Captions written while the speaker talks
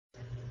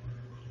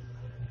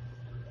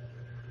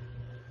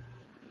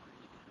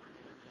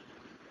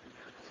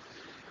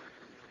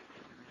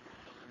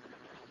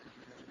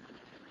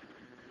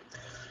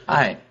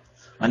Hi,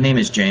 my name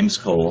is James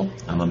Kohl.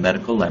 I'm a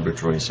medical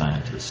laboratory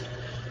scientist.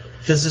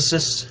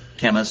 Physicists,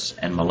 chemists,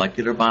 and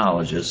molecular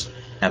biologists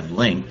have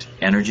linked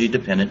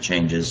energy-dependent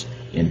changes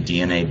in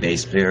DNA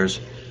base pairs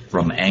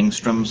from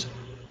angstroms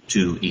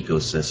to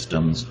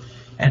ecosystems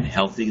and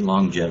healthy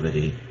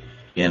longevity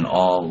in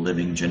all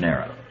living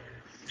genera.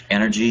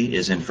 Energy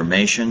is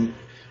information.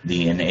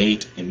 The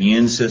innate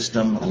immune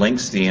system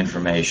links the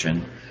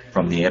information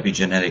from the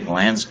epigenetic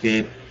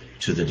landscape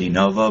to the de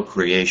novo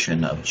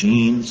creation of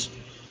genes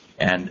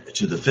and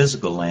to the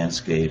physical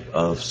landscape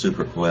of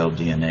supercoiled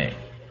DNA.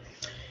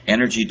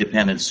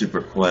 Energy-dependent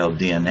supercoiled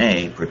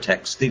DNA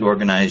protects the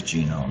organized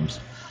genomes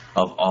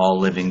of all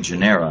living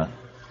genera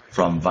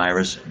from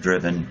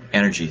virus-driven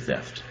energy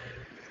theft.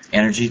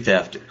 Energy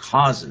theft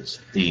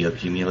causes the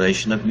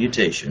accumulation of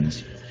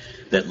mutations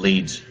that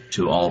leads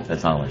to all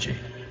pathology.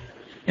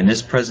 In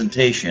this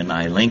presentation,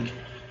 I link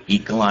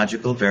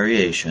ecological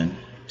variation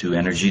to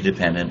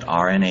energy-dependent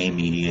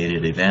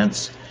RNA-mediated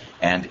events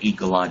and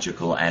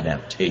ecological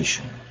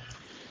adaptation.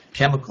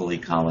 Chemical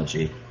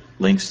ecology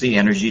links the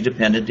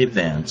energy-dependent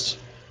events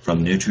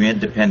from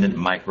nutrient-dependent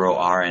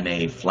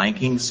microRNA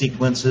flanking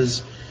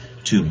sequences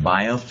to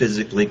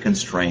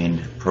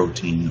biophysically-constrained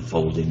protein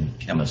folding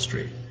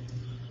chemistry.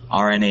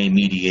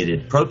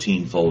 RNA-mediated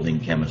protein folding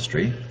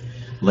chemistry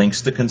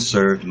links the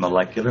conserved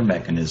molecular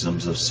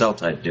mechanisms of cell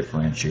type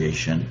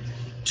differentiation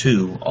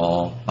to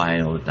all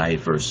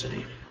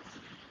biodiversity.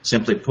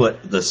 Simply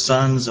put, the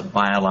sun's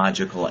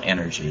biological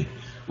energy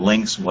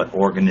links what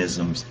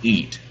organisms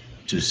eat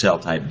to cell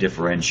type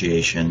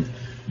differentiation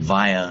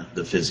via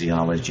the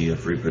physiology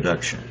of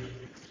reproduction.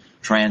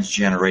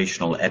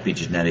 Transgenerational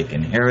epigenetic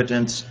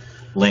inheritance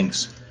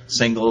links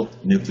single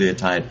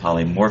nucleotide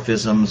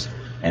polymorphisms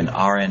and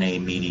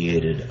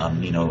RNA-mediated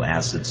amino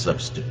acid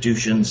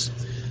substitutions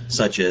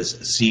such as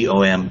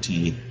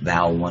COMT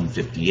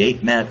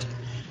Val158 MET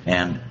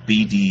and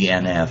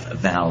BDNF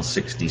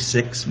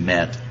Val66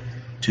 MET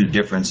to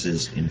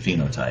differences in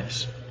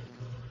phenotypes.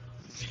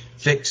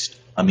 Fixed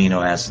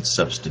amino acid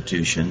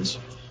substitutions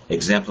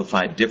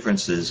exemplify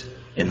differences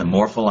in the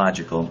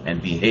morphological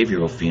and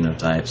behavioral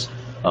phenotypes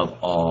of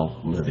all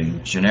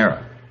living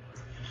genera.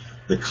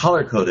 The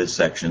color-coded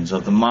sections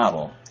of the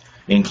model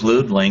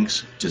include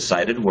links to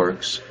cited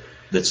works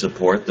that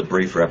support the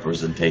brief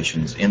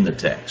representations in the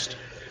text.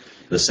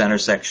 The center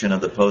section of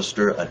the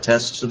poster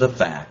attests to the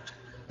fact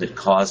that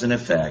cause and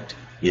effect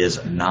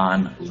is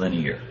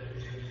non-linear.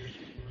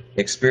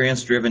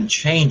 Experience-driven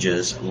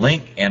changes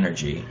link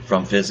energy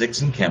from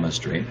physics and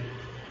chemistry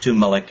to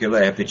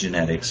molecular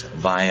epigenetics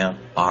via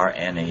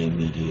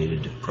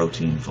RNA-mediated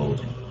protein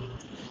folding.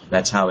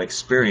 That's how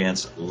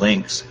experience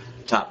links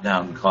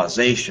top-down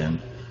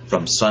causation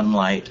from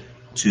sunlight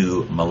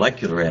to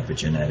molecular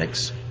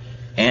epigenetics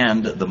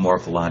and the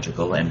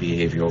morphological and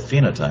behavioral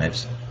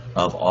phenotypes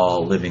of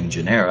all living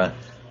genera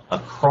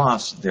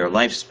across their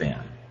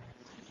lifespan.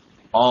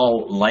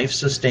 All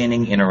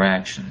life-sustaining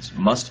interactions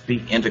must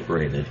be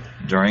integrated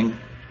during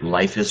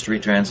life history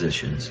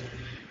transitions,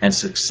 and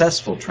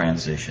successful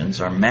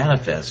transitions are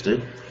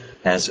manifested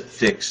as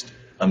fixed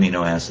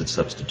amino acid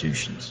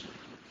substitutions.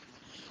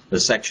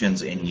 The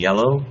sections in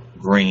yellow,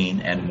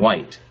 green, and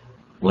white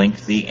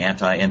link the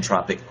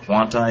anti-entropic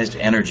quantized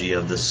energy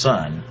of the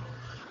sun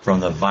from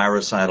the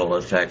virucidal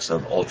effects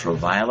of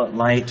ultraviolet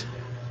light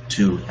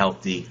to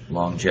healthy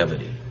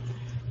longevity.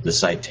 The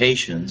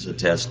citations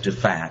attest to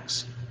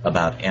facts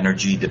about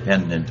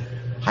energy-dependent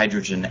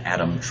hydrogen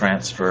atom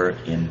transfer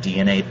in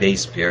DNA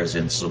base pairs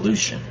in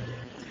solution.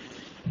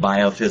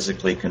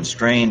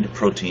 Biophysically-constrained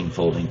protein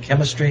folding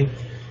chemistry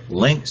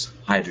links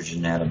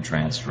hydrogen atom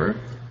transfer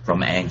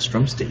from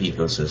angstroms to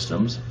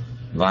ecosystems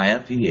via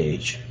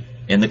pH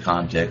in the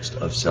context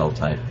of cell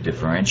type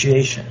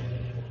differentiation.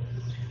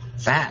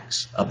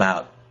 Facts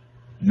about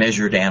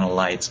measured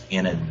analytes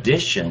in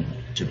addition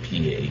to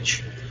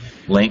pH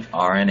link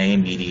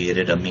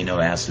RNA-mediated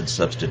amino acid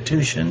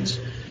substitutions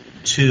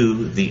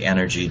to the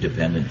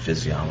energy-dependent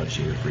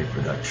physiology of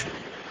reproduction.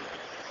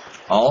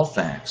 All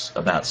facts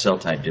about cell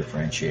type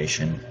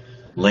differentiation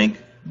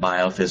link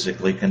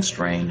biophysically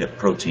constrained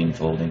protein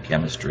folding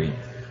chemistry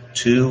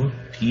to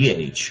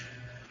pH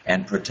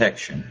and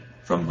protection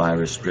from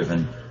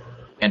virus-driven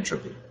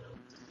entropy.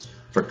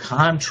 For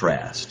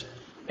contrast,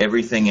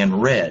 everything in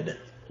red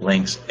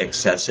links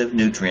excessive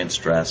nutrient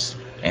stress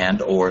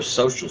and/or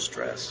social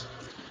stress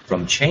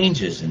from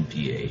changes in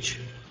pH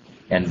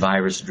and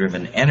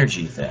virus-driven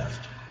energy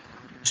theft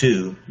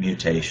to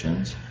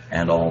mutations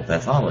and all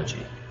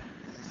pathology.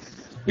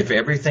 If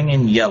everything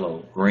in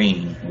yellow,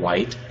 green,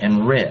 white,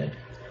 and red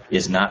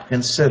is not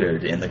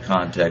considered in the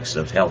context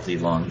of healthy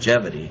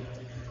longevity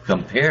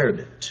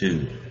compared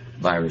to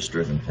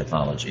virus-driven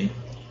pathology,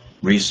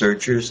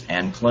 researchers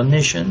and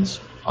clinicians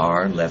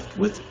are left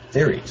with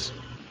theories.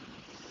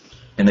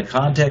 In the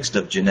context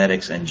of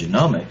genetics and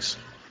genomics,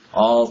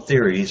 all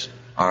theories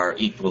are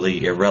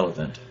equally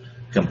irrelevant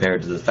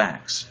compared to the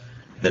facts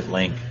that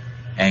link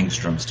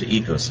angstroms to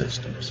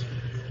ecosystems.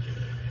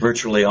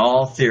 Virtually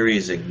all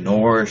theories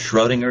ignore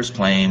Schrodinger's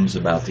claims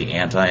about the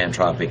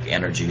anti-entropic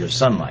energy of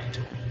sunlight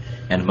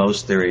and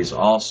most theories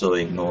also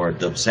ignore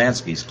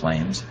Dobzhansky's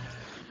claims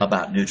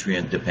about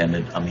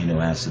nutrient-dependent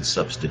amino acid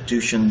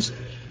substitutions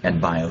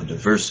and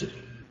biodiversity.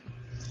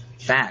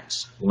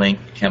 Facts link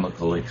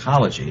chemical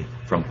ecology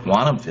from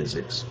quantum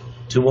physics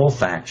to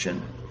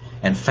olfaction,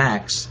 and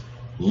facts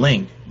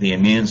link the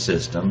immune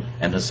system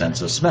and the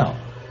sense of smell.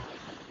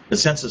 The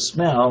sense of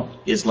smell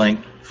is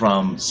linked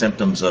from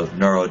symptoms of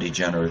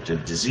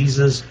neurodegenerative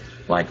diseases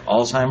like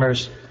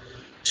Alzheimer's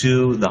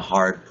to the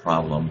hard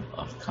problem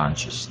of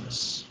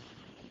consciousness.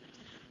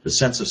 The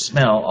sense of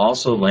smell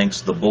also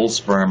links the bull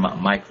sperm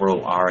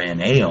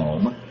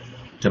microRNAome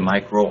to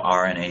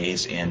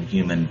microRNAs in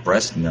human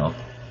breast milk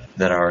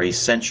that are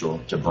essential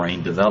to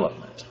brain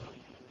development.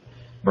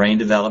 Brain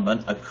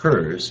development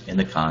occurs in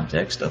the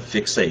context of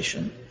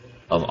fixation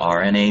of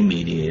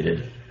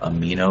RNA-mediated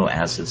amino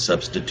acid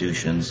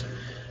substitutions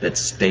that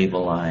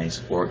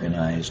stabilize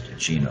organized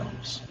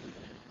genomes.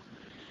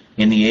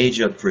 In the age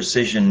of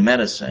precision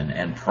medicine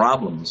and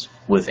problems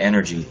with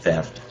energy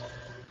theft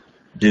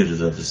due to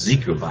the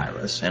Zika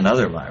virus and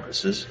other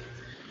viruses,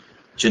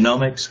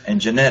 genomics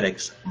and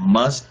genetics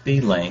must be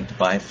linked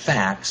by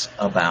facts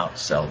about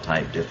cell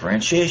type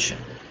differentiation.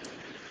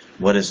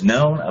 What is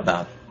known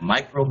about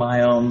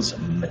microbiomes,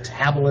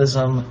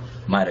 metabolism,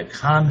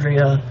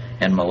 mitochondria,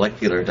 and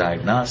molecular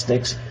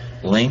diagnostics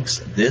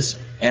links this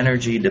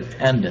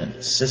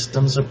energy-dependent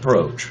systems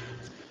approach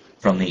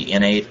from the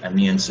innate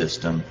immune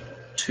system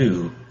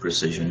to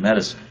precision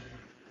medicine.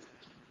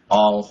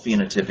 All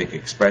phenotypic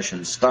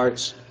expression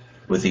starts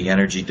with the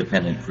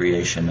energy-dependent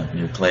creation of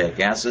nucleic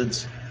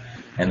acids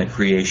and the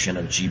creation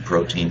of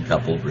G-protein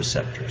coupled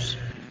receptors.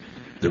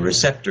 The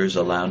receptors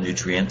allow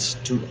nutrients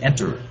to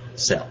enter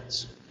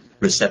cells.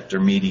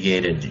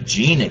 Receptor-mediated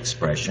gene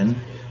expression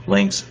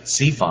links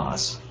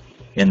CFOS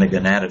in the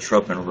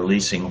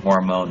gonadotropin-releasing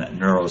hormone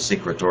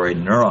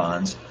neurosecretory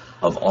neurons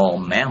of all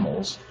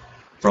mammals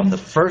from the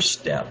first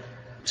step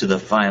to the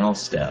final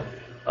step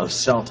of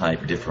cell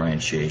type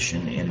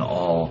differentiation in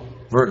all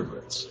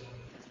vertebrates.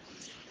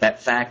 That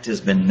fact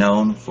has been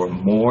known for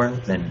more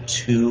than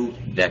 2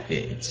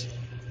 decades.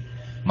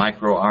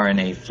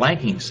 MicroRNA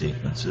flanking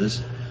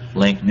sequences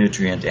link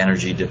nutrient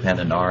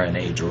energy-dependent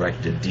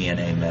RNA-directed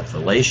DNA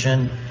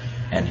methylation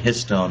and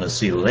histone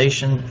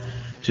acetylation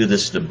to the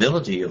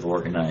stability of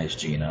organized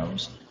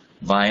genomes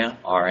via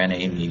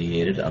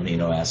RNA-mediated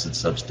amino acid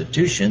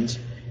substitutions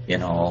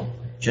in all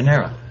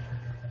genera.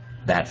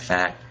 That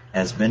fact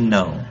has been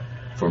known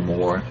for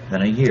more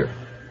than a year.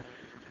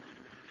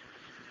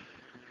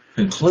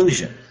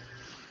 Conclusion: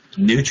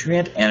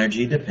 nutrient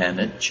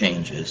energy-dependent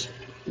changes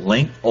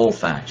link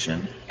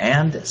olfaction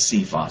and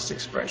CFOS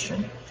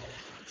expression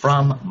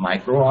from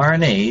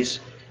microRNAs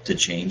to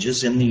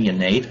changes in the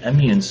innate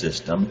immune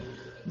system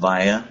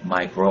via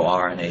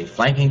microRNA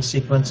flanking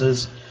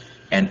sequences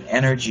and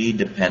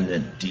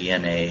energy-dependent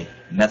DNA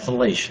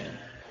methylation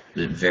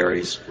that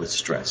varies with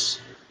stress.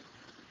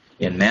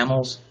 In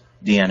mammals,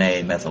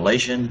 DNA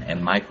methylation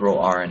and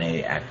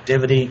microRNA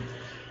activity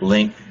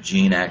link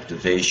gene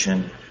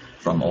activation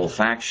from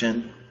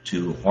olfaction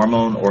to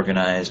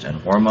hormone-organized and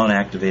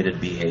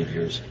hormone-activated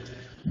behaviors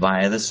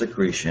via the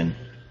secretion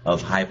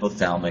of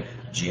hypothalamic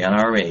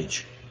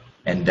GnRH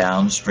and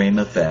downstream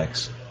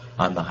effects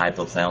on the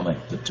hypothalamic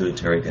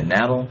pituitary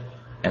gonadal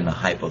and the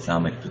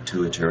hypothalamic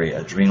pituitary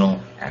adrenal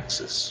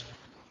axis.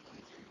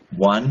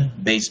 One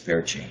base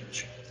pair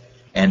change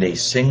and a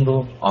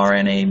single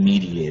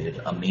RNA-mediated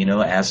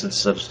amino acid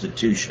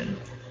substitution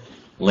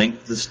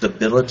link the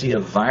stability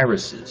of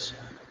viruses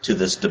to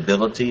the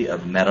stability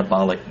of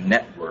metabolic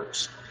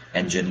networks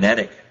and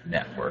genetic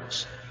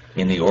networks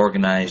in the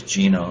organized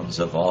genomes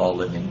of all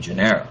living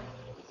genera.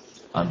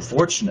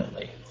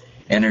 Unfortunately,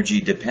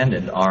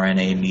 energy-dependent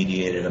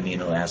RNA-mediated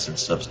amino acid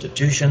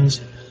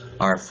substitutions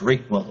are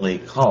frequently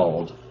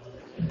called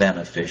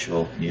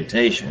beneficial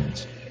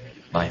mutations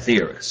by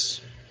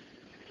theorists.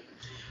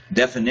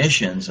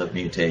 Definitions of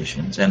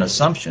mutations and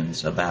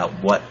assumptions about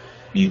what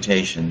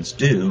mutations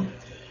do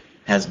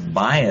has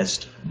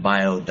biased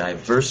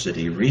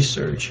biodiversity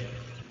research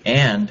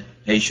and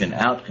patient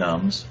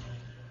outcomes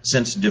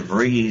since De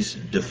Vries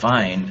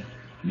defined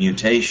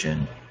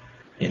mutation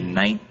in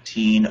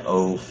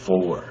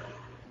 1904.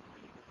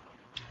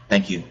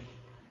 Thank you.